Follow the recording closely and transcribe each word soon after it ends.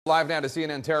Live now to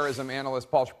CNN terrorism analyst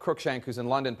Paul Cruickshank, who's in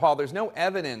London. Paul, there's no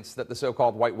evidence that the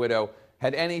so-called White Widow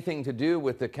had anything to do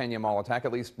with the Kenya Mall attack,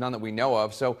 at least none that we know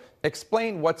of. So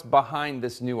explain what's behind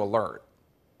this new alert.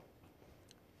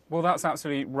 Well, that's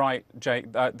absolutely right,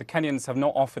 Jake. The Kenyans have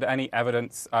not offered any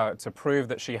evidence to prove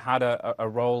that she had a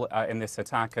role in this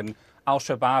attack. And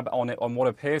Al-Shabaab, on what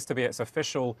appears to be its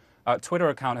official Twitter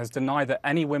account, has denied that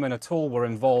any women at all were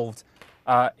involved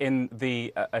in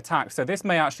the attack. So this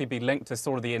may actually be linked to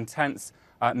sort of the intense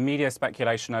media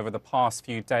speculation over the past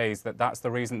few days that's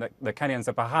the reason that the Kenyans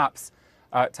are perhaps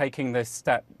taking this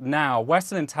step now.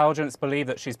 Western intelligence believe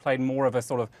that she's played more of a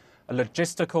sort of a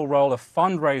logistical role, a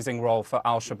fundraising role for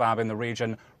Al-Shabaab in the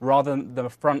region, rather than the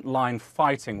frontline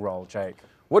fighting role, Jake.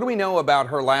 What do we know about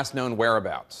her last known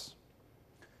whereabouts?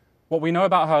 What we know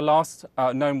about her last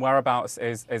known whereabouts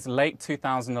is late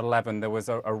 2011. There was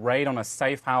a raid on a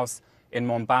safe house in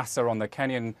Mombasa on the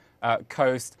Kenyan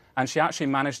coast, and she actually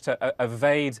managed to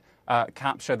evade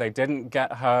capture. They didn't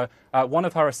get her. One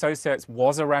of her associates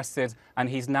was arrested, and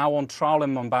he's now on trial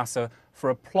in Mombasa for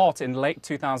a plot in late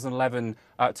 2011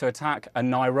 to attack a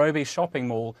Nairobi shopping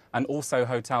mall and also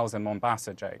hotels in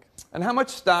Mombasa, Jake. And how much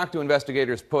stock do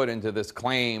investigators put into this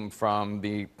claim from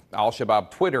the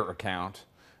Al-Shabaab Twitter account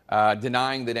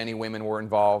denying that any women were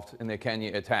involved in the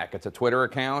Kenya attack? It's a Twitter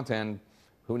account, and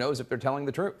who knows if they're telling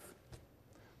the truth?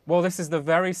 Well, this is the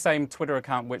very same Twitter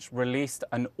account which released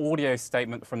an audio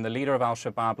statement from the leader of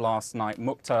Al-Shabaab last night,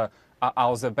 Mukhtar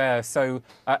al-Zubair. So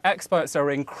experts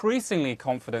are increasingly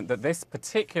confident that this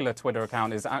particular Twitter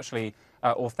account is actually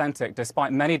authentic,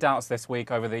 despite many doubts this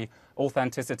week over the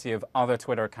authenticity of other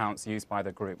Twitter accounts used by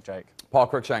the group, Jake. Paul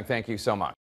Cruickshank, thank you so much.